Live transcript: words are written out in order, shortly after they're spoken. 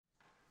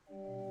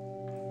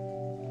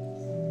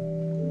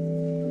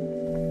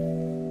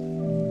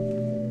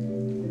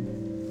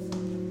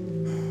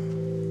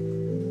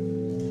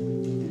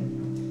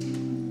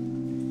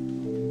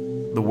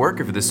The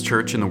work of this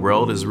church in the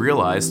world is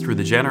realized through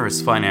the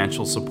generous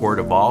financial support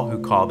of all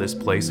who call this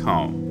place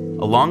home.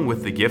 Along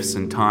with the gifts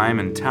and time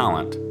and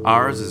talent,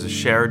 ours is a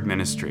shared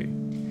ministry.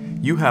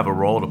 You have a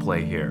role to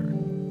play here.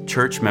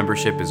 Church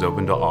membership is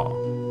open to all.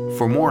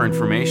 For more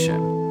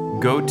information,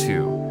 go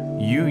to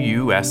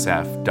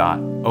uusf.org.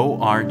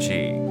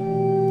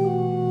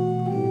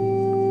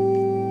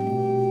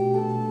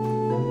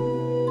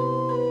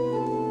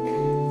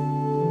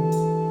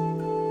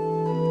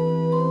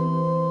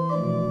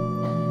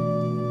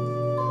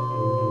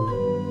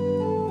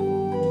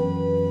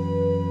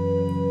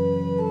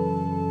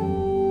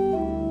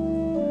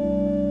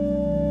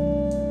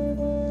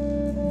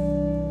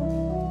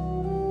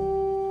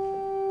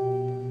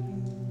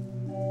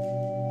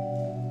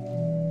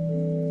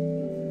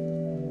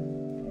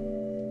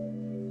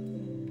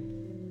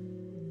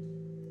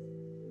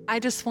 I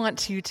just want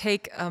to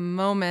take a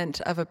moment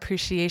of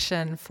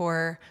appreciation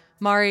for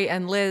Mari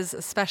and Liz,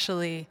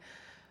 especially,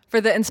 for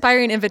the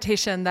inspiring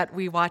invitation that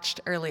we watched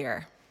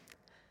earlier,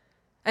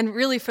 and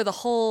really for the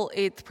whole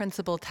Eighth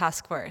Principle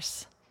Task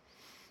Force.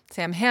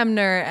 Sam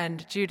Hamner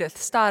and Judith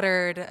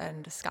Stoddard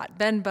and Scott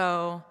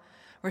Benbow,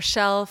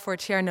 Rochelle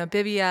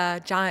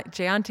Fortierno-Bibia,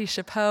 Jayanti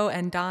Chapeau,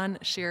 and Don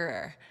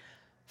Shearer,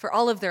 for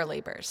all of their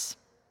labors,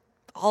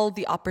 all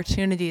the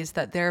opportunities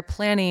that they're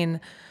planning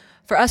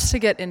for us to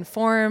get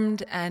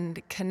informed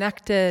and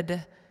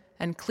connected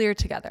and clear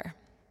together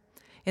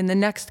in the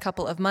next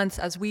couple of months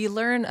as we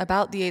learn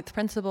about the Eighth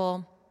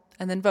Principle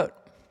and then vote.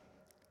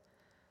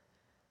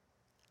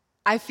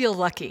 I feel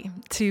lucky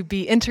to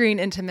be entering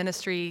into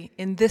ministry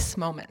in this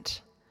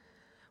moment,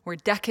 where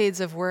decades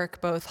of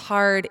work, both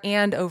hard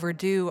and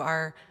overdue,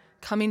 are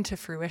coming to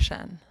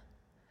fruition.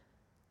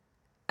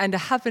 And to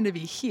happen to be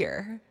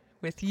here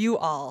with you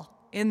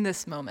all in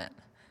this moment,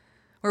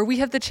 where we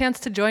have the chance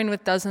to join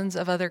with dozens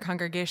of other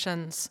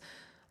congregations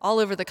all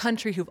over the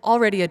country who've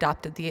already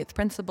adopted the Eighth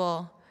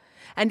Principle,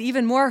 and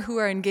even more who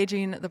are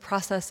engaging the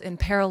process in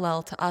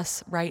parallel to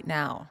us right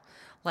now,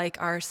 like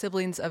our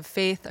siblings of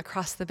faith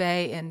across the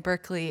bay in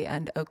Berkeley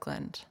and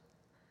Oakland.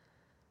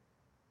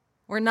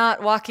 We're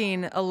not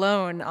walking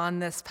alone on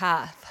this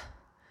path,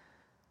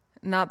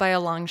 not by a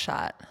long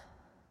shot.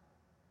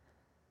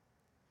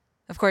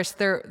 Of course,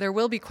 there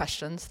will be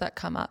questions that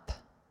come up.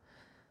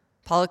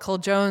 Paula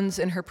Cole-Jones,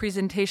 in her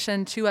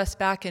presentation to us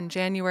back in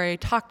January,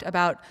 talked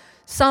about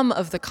some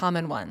of the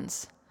common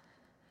ones.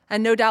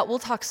 And no doubt we'll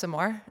talk some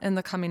more in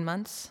the coming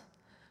months.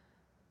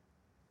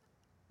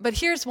 But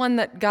here's one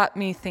that got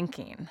me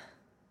thinking.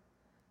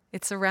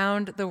 It's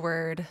around the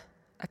word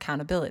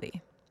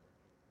accountability.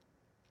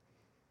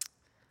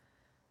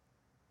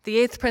 The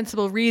Eighth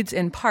Principle reads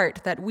in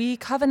part that we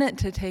covenant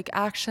to take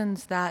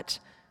actions that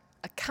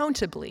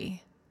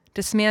accountably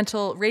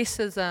dismantle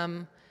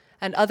racism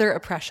and other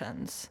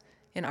oppressions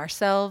in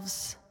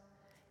ourselves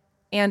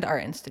and our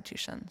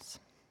institutions.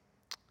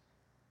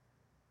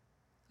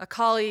 A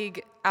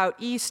colleague out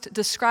east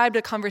described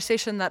a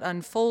conversation that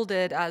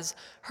unfolded as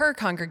her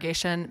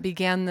congregation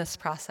began this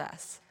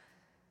process.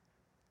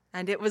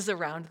 And it was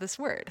around this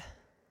word,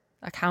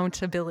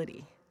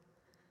 accountability.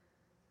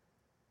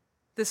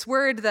 This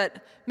word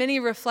that many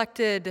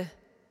reflected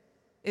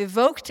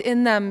evoked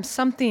in them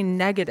something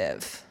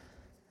negative,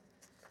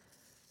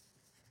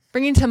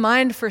 bringing to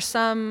mind for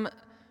some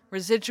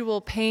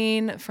residual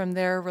pain from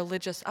their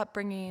religious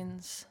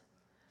upbringings,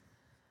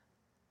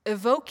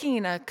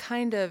 evoking a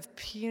kind of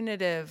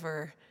punitive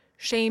or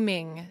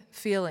shaming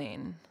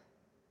feeling,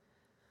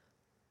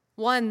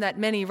 one that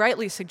many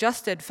rightly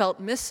suggested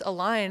felt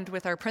misaligned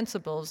with our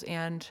principles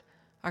and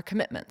our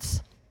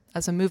commitments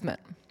as a movement.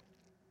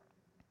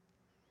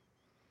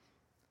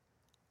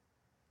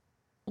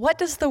 What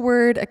does the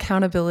word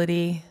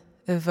accountability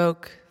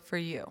evoke for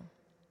you?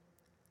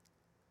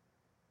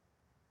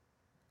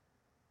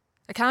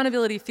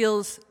 Accountability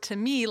feels to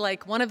me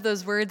like one of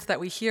those words that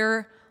we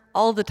hear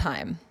all the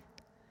time,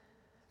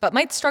 but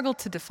might struggle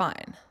to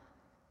define.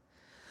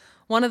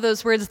 One of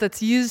those words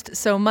that's used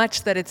so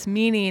much that its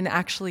meaning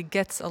actually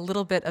gets a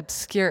little bit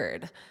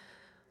obscured.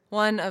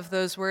 One of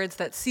those words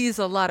that sees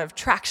a lot of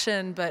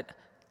traction, but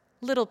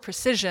little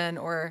precision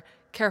or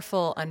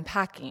careful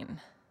unpacking.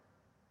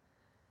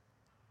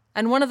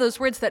 And one of those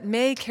words that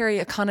may carry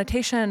a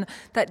connotation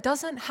that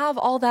doesn't have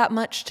all that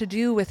much to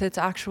do with its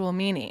actual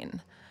meaning.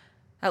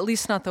 At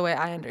least not the way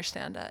I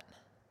understand it.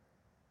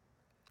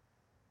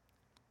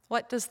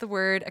 What does the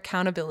word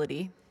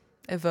accountability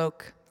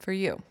evoke for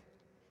you?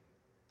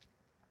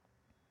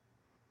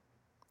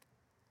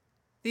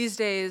 These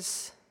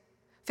days,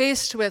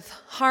 faced with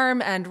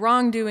harm and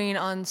wrongdoing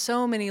on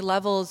so many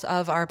levels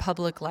of our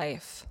public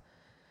life,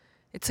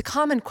 it's a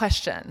common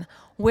question: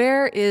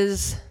 where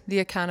is the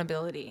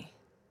accountability?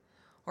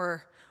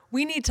 Or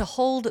we need to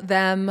hold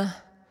them,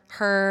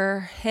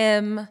 her,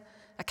 him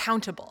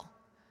accountable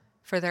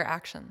for their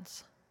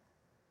actions.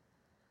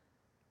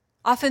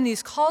 Often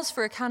these calls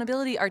for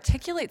accountability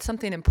articulate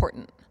something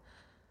important: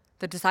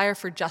 the desire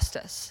for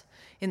justice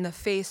in the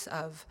face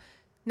of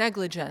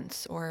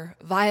negligence or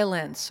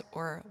violence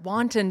or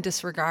wanton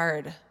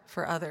disregard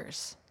for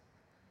others.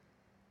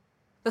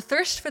 The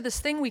thirst for this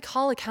thing we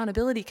call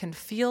accountability can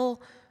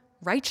feel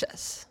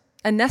righteous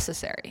and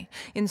necessary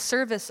in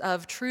service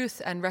of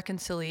truth and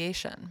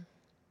reconciliation.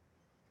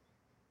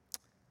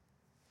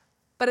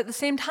 But at the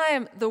same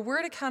time, the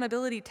word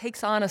accountability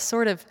takes on a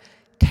sort of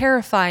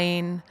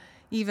terrifying,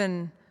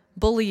 even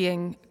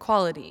bullying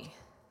quality.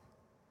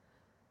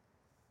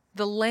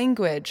 The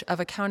language of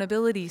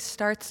accountability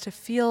starts to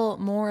feel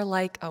more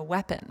like a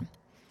weapon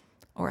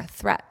or a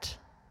threat,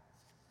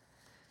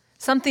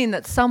 something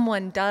that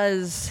someone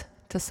does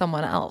to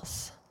someone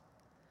else,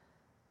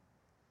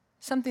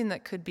 something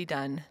that could be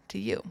done to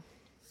you.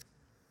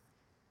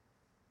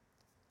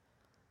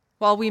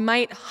 While we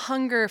might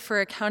hunger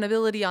for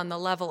accountability on the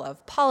level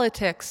of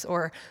politics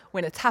or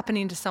when it's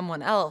happening to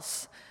someone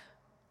else,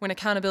 when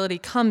accountability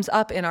comes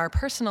up in our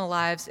personal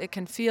lives, it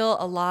can feel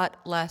a lot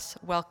less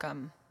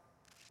welcome.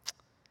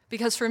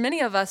 Because for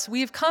many of us,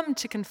 we've come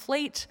to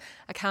conflate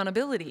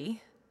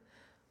accountability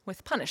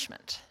with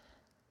punishment.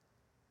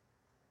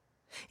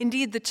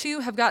 Indeed, the two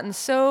have gotten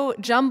so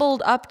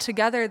jumbled up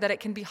together that it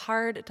can be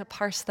hard to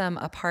parse them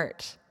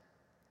apart.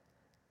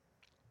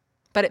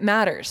 But it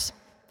matters,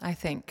 I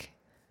think,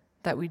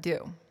 that we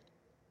do.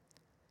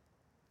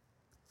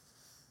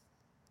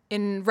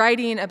 In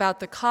writing about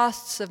the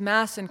costs of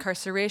mass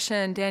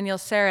incarceration, Daniel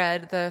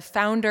Sered, the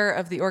founder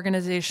of the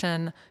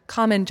organization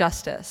Common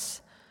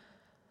Justice,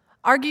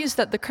 argues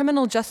that the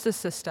criminal justice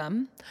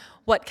system,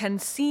 what can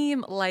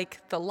seem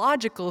like the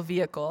logical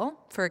vehicle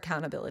for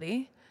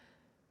accountability,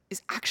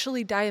 is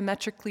actually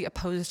diametrically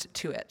opposed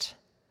to it.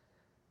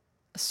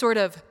 A sort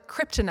of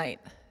kryptonite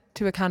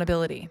to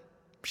accountability,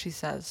 she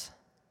says.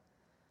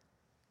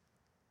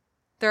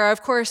 There are,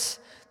 of course,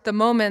 the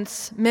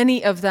moments,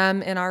 many of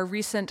them in our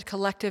recent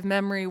collective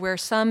memory, where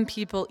some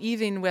people,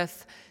 even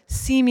with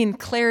seeming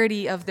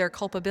clarity of their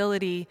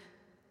culpability,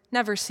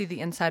 never see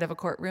the inside of a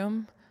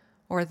courtroom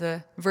or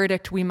the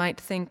verdict we might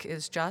think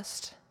is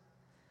just.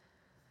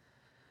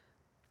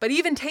 But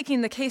even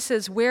taking the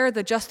cases where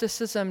the justice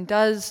system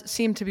does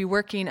seem to be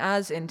working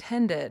as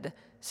intended,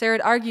 Sered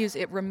argues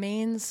it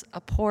remains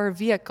a poor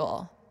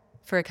vehicle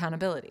for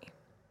accountability.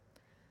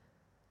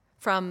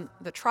 From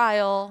the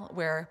trial,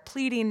 where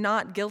pleading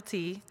not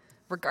guilty,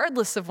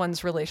 regardless of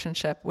one's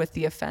relationship with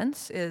the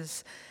offense,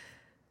 is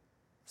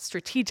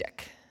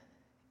strategic,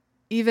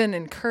 even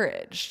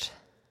encouraged.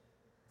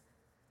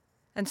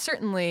 And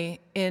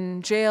certainly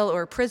in jail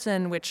or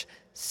prison, which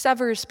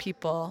severs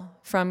people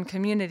from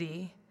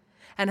community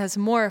and has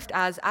morphed,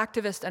 as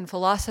activist and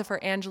philosopher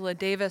Angela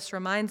Davis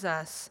reminds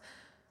us,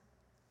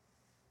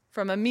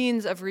 from a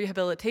means of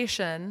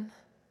rehabilitation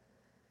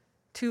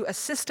to a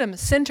system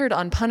centered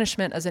on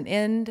punishment as an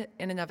end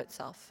in and of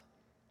itself.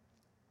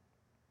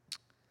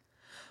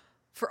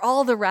 For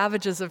all the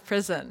ravages of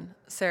prison,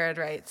 Sered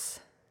writes,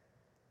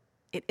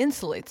 it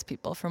insulates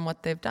people from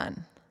what they've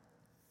done.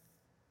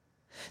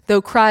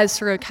 Though cries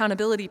for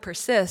accountability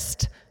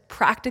persist,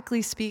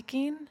 practically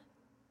speaking,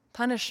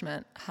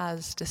 punishment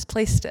has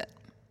displaced it.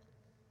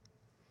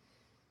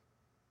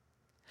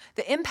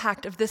 The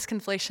impact of this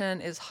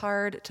conflation is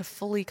hard to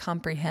fully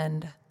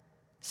comprehend,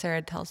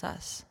 Sered tells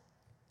us.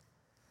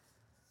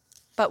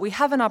 But we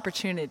have an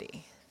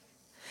opportunity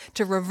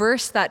to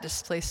reverse that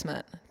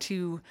displacement,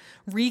 to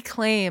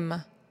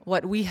reclaim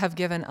what we have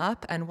given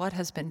up and what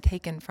has been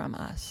taken from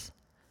us,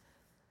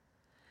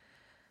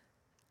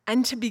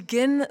 and to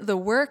begin the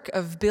work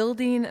of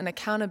building an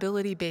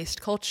accountability-based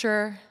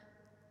culture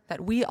that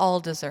we all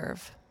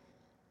deserve.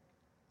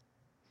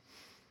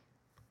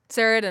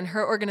 Sered and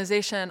her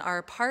organization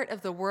are part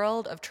of the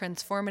world of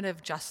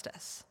transformative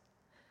justice,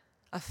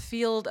 a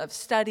field of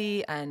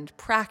study and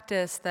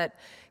practice that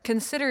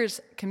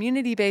considers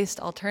community-based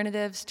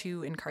alternatives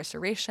to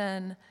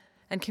incarceration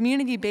and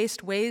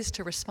community-based ways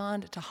to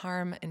respond to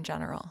harm in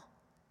general.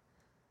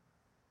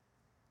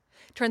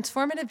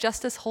 Transformative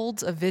justice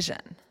holds a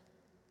vision,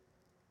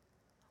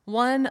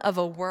 one of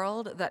a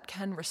world that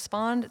can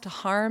respond to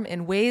harm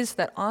in ways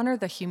that honor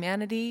the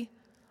humanity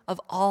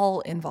of all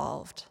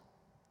involved.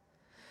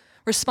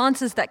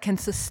 Responses that can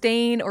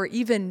sustain or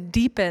even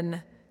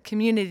deepen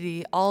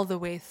community all the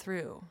way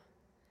through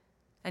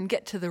and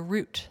get to the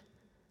root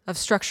of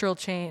structural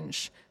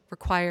change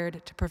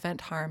required to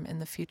prevent harm in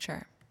the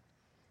future.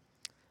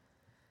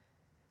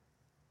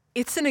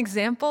 It's an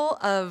example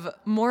of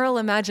moral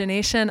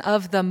imagination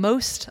of the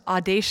most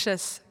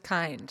audacious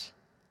kind.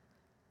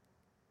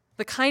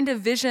 The kind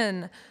of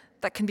vision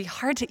that can be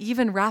hard to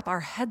even wrap our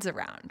heads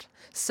around.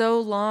 So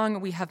long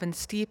we have been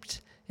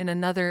steeped in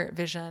another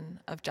vision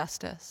of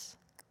justice.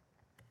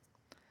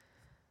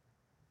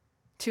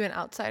 To an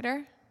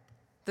outsider,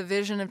 the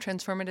vision of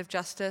transformative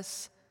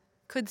justice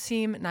could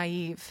seem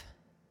naive,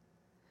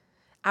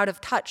 out of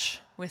touch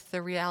with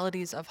the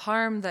realities of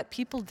harm that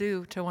people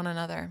do to one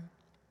another.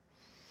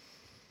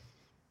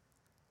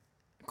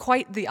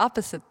 Quite the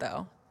opposite,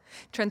 though.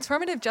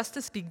 Transformative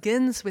justice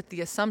begins with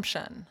the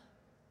assumption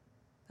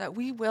that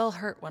we will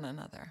hurt one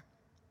another,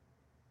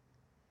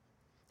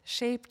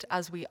 shaped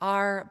as we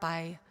are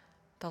by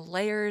the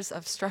layers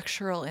of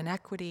structural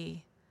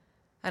inequity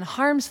and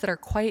harms that are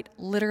quite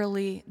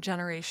literally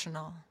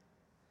generational.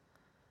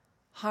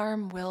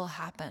 harm will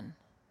happen.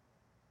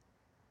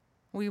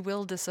 We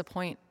will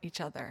disappoint each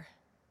other.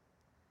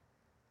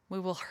 We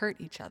will hurt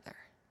each other.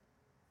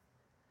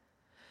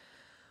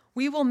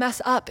 We will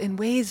mess up in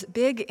ways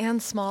big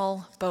and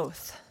small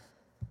both.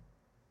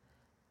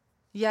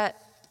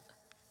 Yet,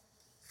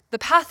 the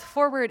path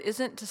forward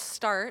isn't to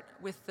start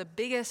with the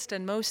biggest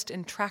and most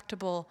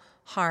intractable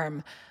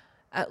harm,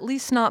 at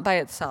least not by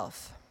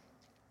itself.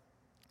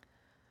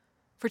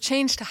 For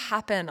change to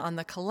happen on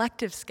the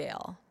collective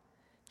scale,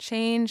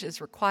 change is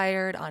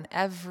required on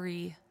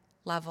every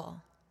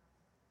level.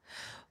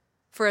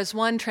 For as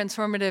one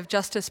transformative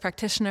justice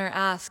practitioner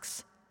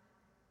asks,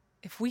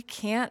 if we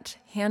can't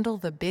handle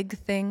the big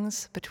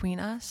things between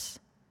us,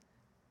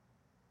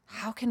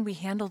 how can we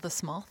handle the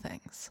small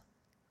things?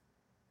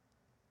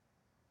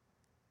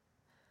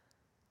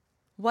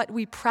 What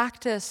we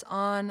practice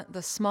on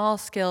the small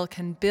scale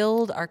can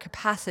build our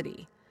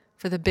capacity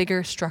for the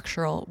bigger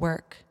structural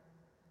work,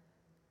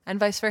 and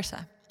vice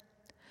versa.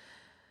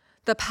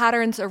 The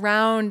patterns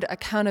around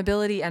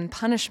accountability and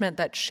punishment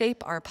that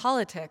shape our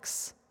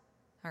politics,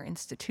 our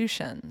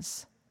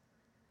institutions,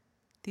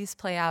 these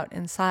play out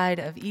inside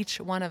of each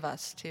one of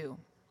us too.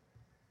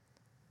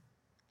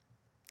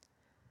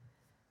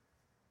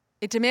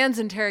 It demands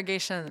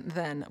interrogation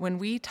then when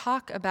we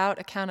talk about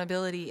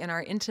accountability in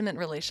our intimate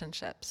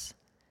relationships,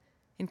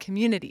 in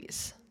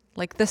communities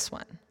like this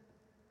one.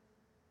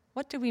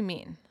 What do we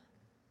mean?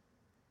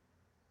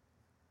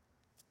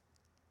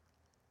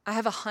 I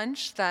have a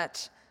hunch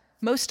that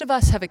most of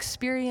us have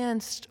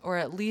experienced or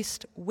at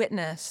least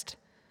witnessed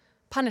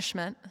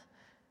punishment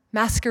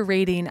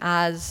masquerading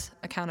as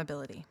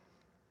accountability.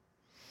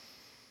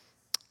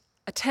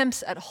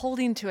 Attempts at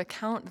holding to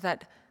account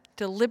that,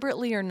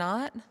 deliberately or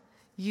not,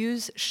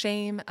 use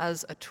shame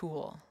as a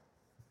tool.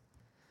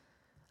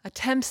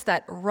 Attempts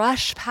that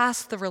rush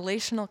past the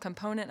relational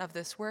component of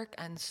this work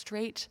and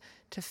straight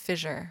to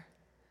fissure,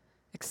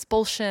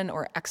 expulsion,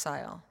 or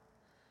exile,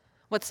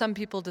 what some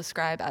people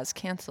describe as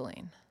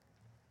canceling.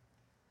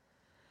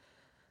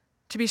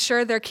 To be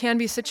sure, there can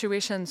be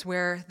situations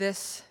where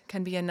this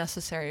can be a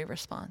necessary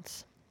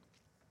response.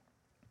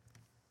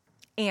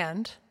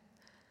 And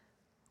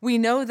we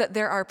know that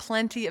there are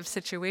plenty of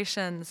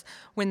situations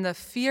when the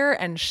fear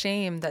and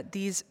shame that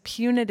these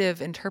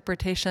punitive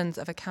interpretations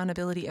of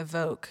accountability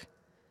evoke,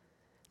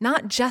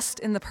 not just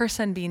in the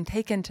person being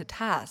taken to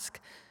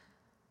task,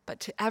 but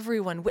to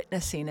everyone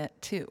witnessing it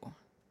too.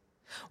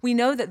 We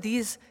know that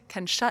these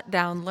can shut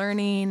down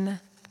learning,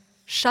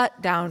 shut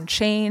down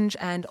change,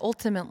 and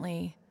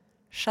ultimately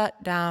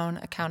shut down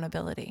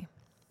accountability.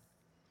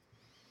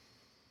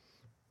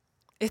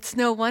 It's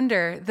no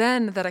wonder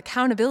then that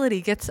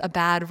accountability gets a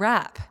bad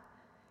rap.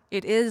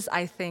 It is,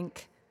 I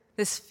think,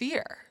 this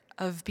fear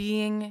of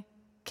being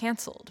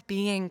canceled,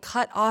 being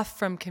cut off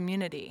from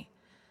community,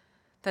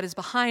 that is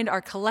behind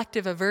our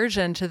collective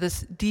aversion to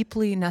this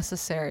deeply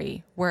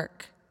necessary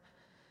work.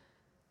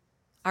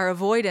 Our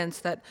avoidance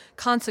that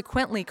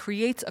consequently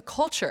creates a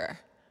culture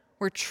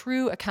where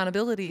true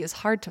accountability is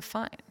hard to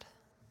find.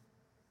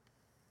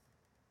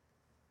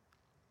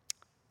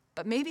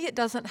 But maybe it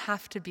doesn't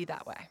have to be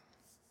that way.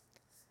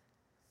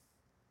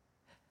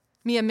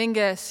 Mia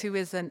Mingus, who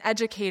is an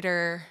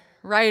educator,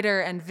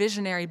 writer, and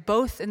visionary,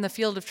 both in the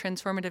field of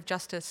transformative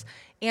justice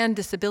and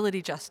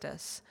disability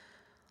justice,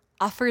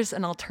 offers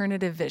an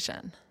alternative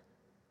vision,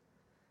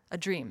 a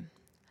dream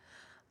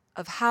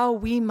of how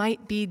we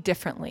might be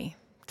differently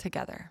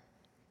together.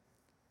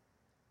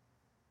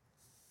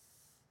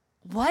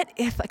 What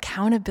if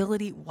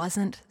accountability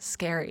wasn't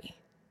scary?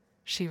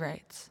 She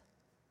writes.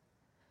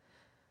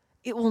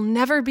 It will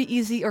never be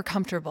easy or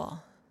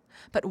comfortable,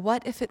 but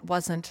what if it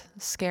wasn't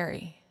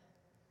scary?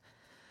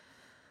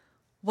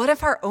 What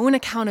if our own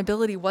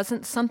accountability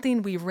wasn't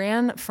something we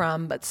ran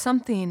from, but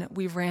something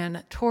we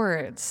ran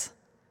towards,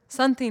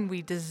 something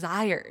we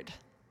desired,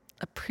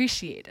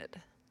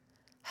 appreciated,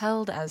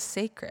 held as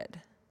sacred?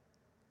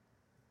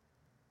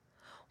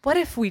 What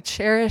if we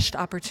cherished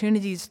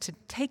opportunities to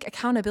take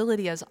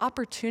accountability as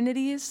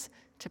opportunities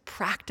to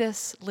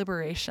practice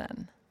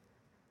liberation,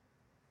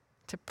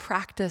 to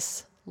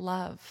practice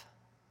love,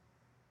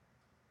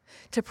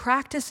 to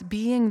practice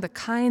being the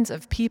kinds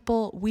of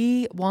people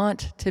we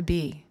want to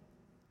be?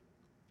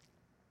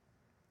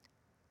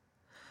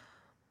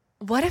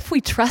 What if we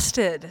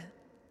trusted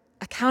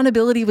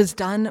accountability was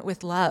done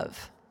with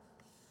love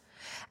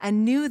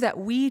and knew that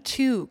we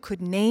too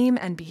could name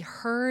and be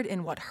heard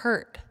in what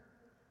hurt,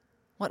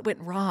 what went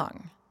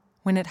wrong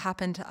when it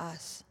happened to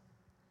us,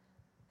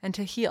 and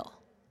to heal,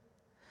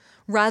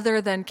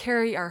 rather than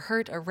carry our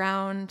hurt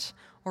around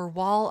or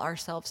wall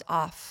ourselves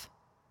off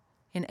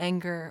in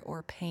anger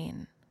or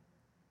pain?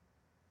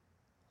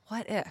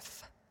 What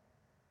if?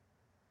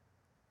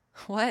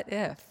 What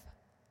if?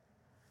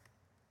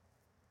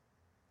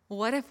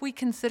 What if we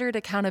considered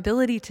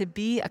accountability to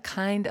be a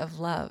kind of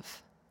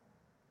love?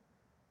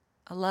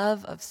 A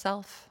love of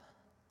self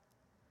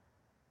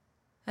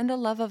and a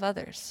love of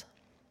others.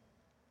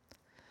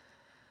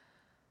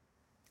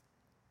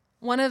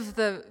 One of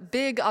the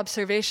big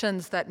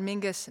observations that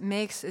Mingus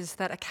makes is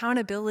that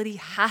accountability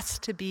has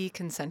to be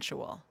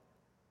consensual.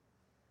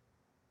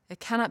 It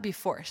cannot be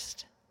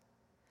forced,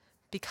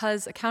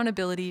 because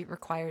accountability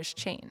requires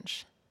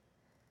change.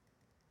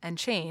 And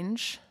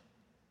change,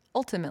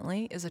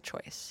 ultimately, is a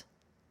choice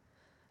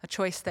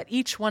that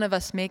each one of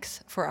us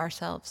makes for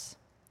ourselves.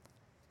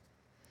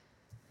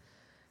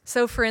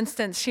 So, for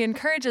instance, she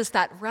encourages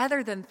that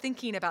rather than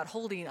thinking about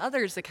holding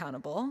others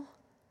accountable,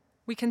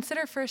 we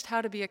consider first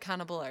how to be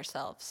accountable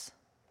ourselves.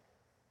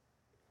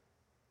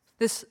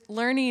 This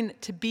learning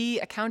to be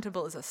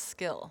accountable is a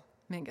skill,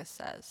 Mingus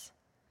says.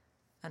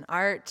 An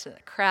art,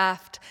 a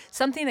craft,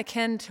 something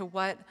akin to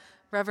what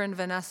Reverend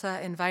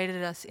Vanessa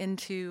invited us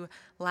into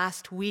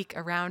last week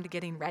around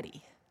getting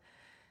ready.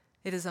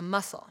 It is a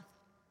muscle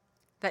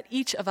that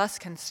each of us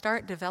can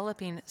start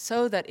developing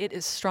so that it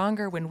is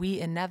stronger when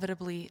we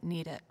inevitably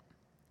need it.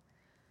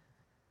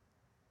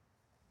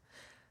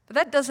 But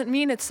that doesn't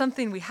mean it's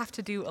something we have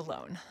to do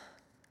alone.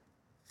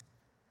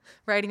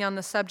 Writing on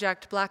the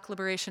subject, Black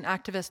liberation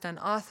activist and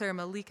author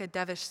Malika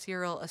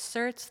Devish-Cyril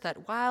asserts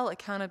that while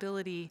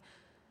accountability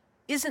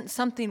isn't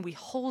something we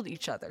hold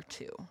each other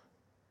to,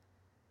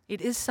 it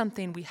is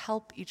something we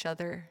help each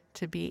other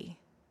to be.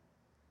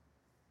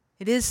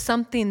 It is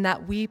something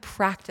that we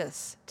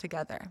practice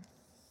together.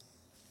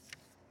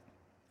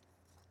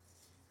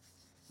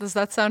 Does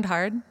that sound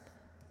hard?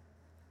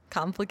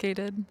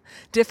 Complicated?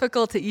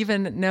 Difficult to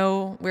even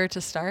know where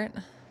to start?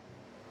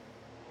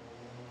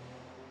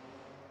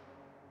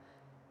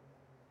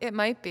 It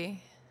might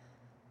be.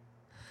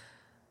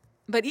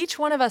 But each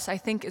one of us, I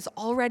think, is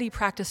already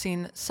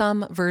practicing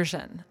some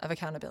version of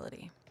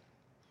accountability.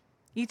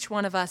 Each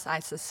one of us, I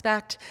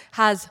suspect,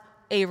 has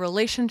a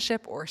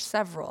relationship or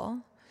several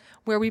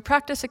where we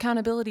practice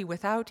accountability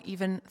without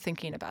even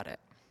thinking about it,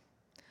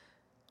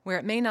 where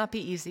it may not be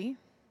easy,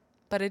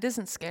 but it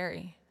isn't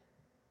scary.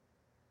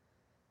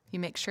 You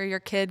make sure your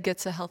kid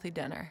gets a healthy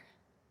dinner.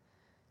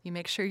 You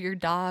make sure your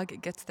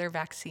dog gets their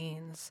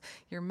vaccines.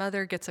 Your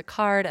mother gets a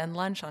card and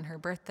lunch on her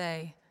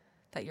birthday.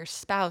 That your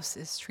spouse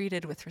is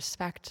treated with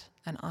respect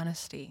and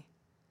honesty.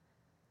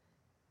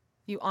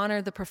 You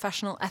honor the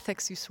professional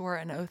ethics you swore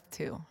an oath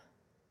to.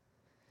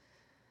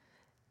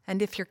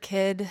 And if your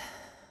kid,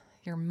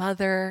 your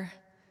mother,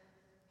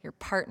 your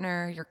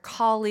partner, your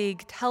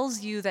colleague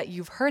tells you that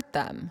you've hurt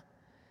them,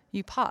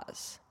 you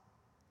pause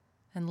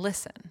and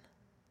listen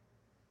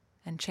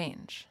and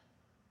change.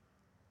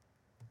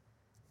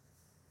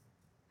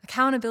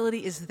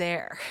 Accountability is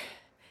there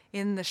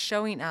in the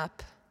showing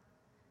up,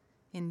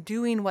 in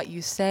doing what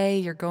you say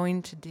you're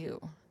going to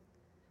do,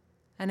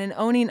 and in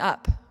owning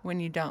up when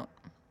you don't.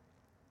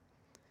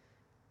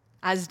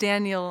 As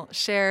Daniel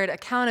shared,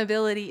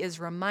 accountability is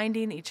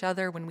reminding each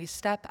other when we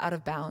step out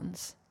of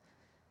bounds,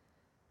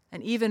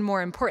 and even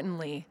more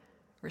importantly,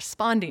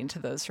 responding to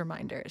those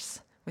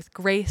reminders with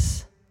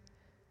grace,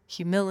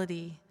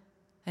 humility,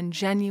 and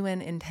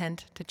genuine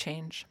intent to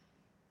change.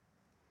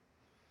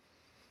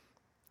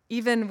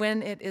 Even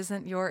when it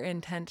isn't your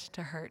intent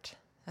to hurt,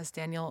 as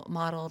Daniel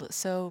modeled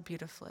so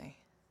beautifully.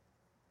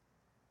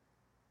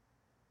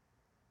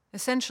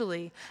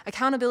 Essentially,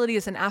 accountability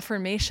is an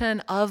affirmation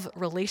of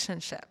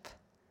relationship.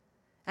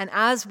 And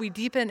as we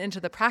deepen into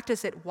the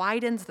practice, it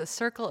widens the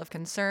circle of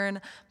concern,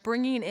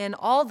 bringing in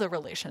all the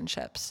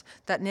relationships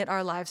that knit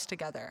our lives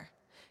together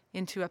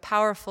into a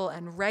powerful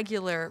and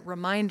regular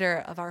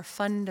reminder of our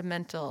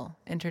fundamental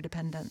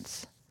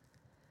interdependence.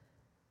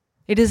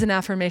 It is an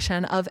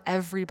affirmation of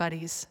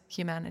everybody's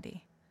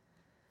humanity,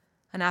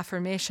 an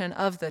affirmation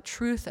of the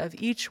truth of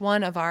each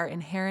one of our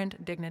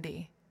inherent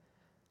dignity,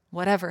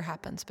 whatever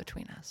happens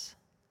between us.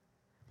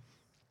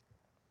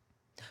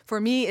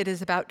 For me, it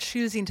is about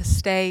choosing to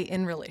stay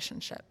in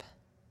relationship,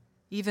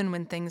 even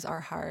when things are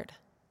hard,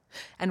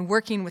 and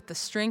working with the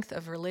strength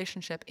of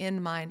relationship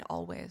in mind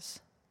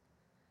always.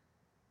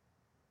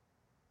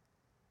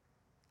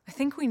 I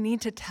think we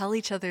need to tell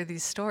each other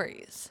these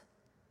stories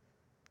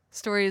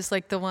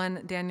like the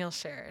one Daniel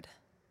shared.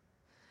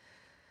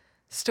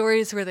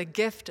 Stories where the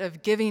gift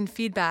of giving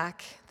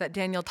feedback that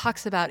Daniel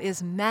talks about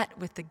is met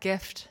with the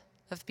gift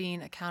of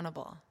being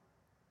accountable.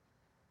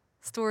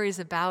 Stories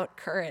about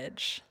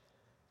courage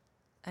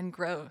and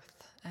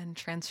growth and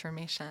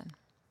transformation.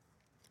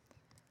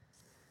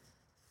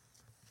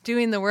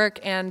 Doing the work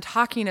and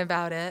talking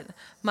about it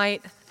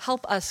might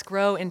help us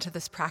grow into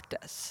this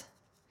practice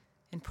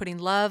in putting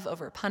love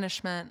over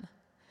punishment,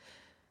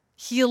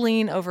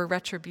 healing over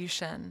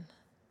retribution,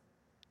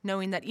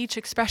 knowing that each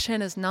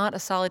expression is not a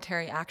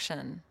solitary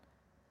action,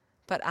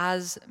 but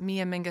as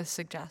Mia Mingus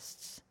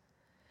suggests,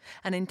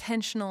 an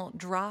intentional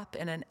drop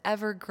in an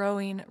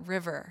ever-growing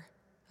river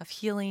of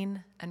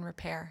healing and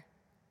repair.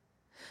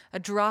 A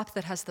drop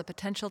that has the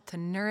potential to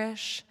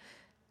nourish,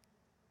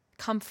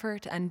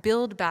 comfort, and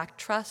build back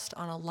trust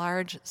on a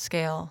large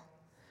scale,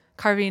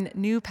 carving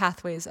new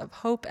pathways of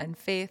hope and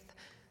faith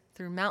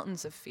through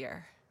mountains of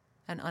fear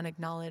and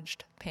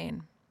unacknowledged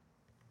pain.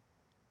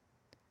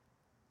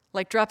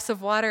 Like drops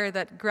of water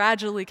that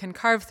gradually can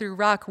carve through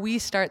rock, we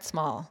start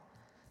small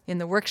in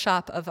the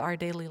workshop of our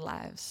daily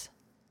lives.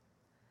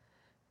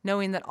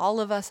 knowing that all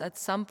of us at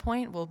some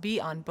point will be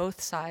on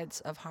both sides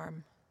of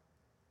harm?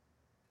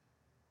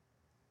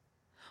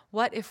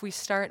 What if we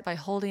start by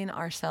holding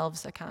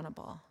ourselves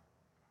accountable?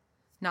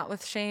 Not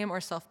with shame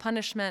or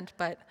self-punishment,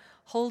 but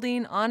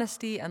holding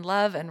honesty and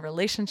love and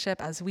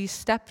relationship as we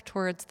step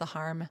towards the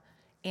harm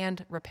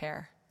and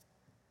repair.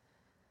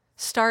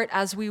 Start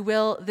as we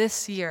will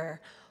this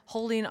year,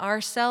 holding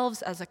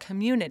ourselves as a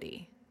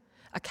community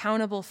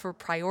accountable for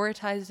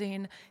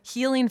prioritizing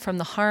healing from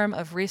the harm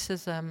of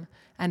racism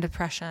and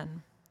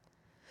oppression.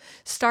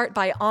 Start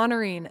by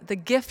honoring the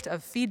gift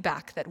of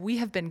feedback that we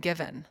have been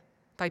given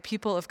by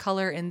people of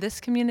color in this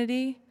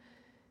community,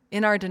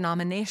 in our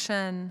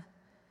denomination,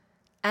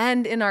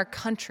 and in our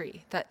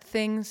country, that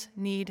things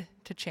need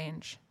to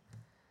change.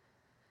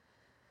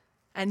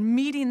 And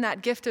meeting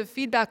that gift of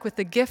feedback with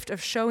the gift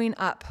of showing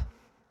up,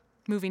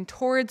 moving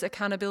towards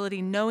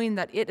accountability, knowing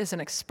that it is an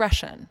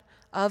expression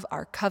of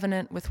our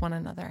covenant with one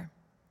another,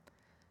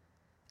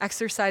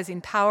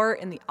 exercising power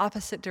in the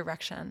opposite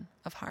direction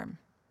of harm.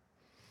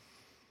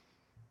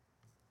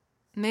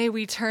 May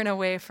we turn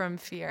away from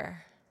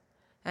fear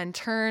and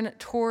turn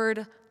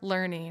toward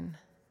learning,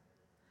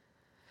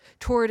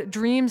 toward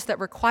dreams that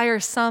require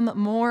some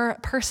more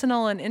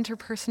personal and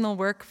interpersonal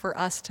work for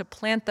us to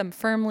plant them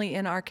firmly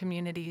in our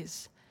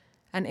communities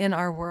and in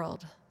our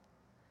world.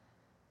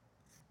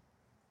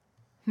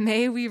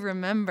 May we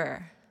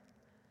remember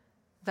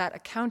that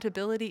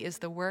accountability is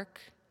the work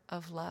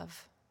of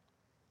love,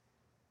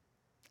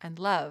 and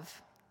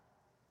love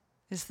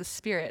is the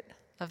spirit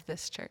of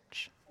this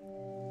church.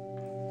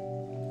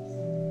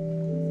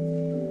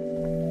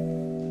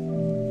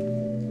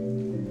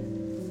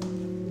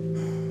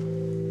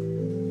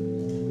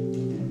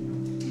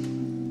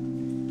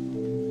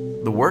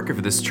 The work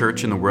of this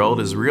church in the world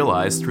is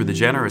realized through the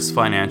generous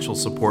financial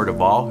support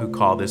of all who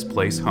call this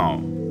place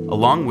home.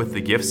 Along with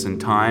the gifts and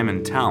time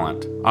and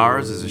talent,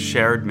 ours is a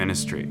shared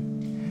ministry.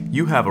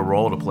 You have a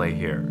role to play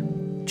here.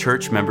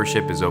 Church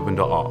membership is open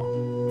to all.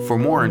 For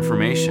more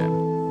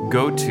information,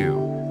 go to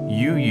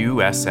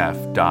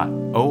uusf.org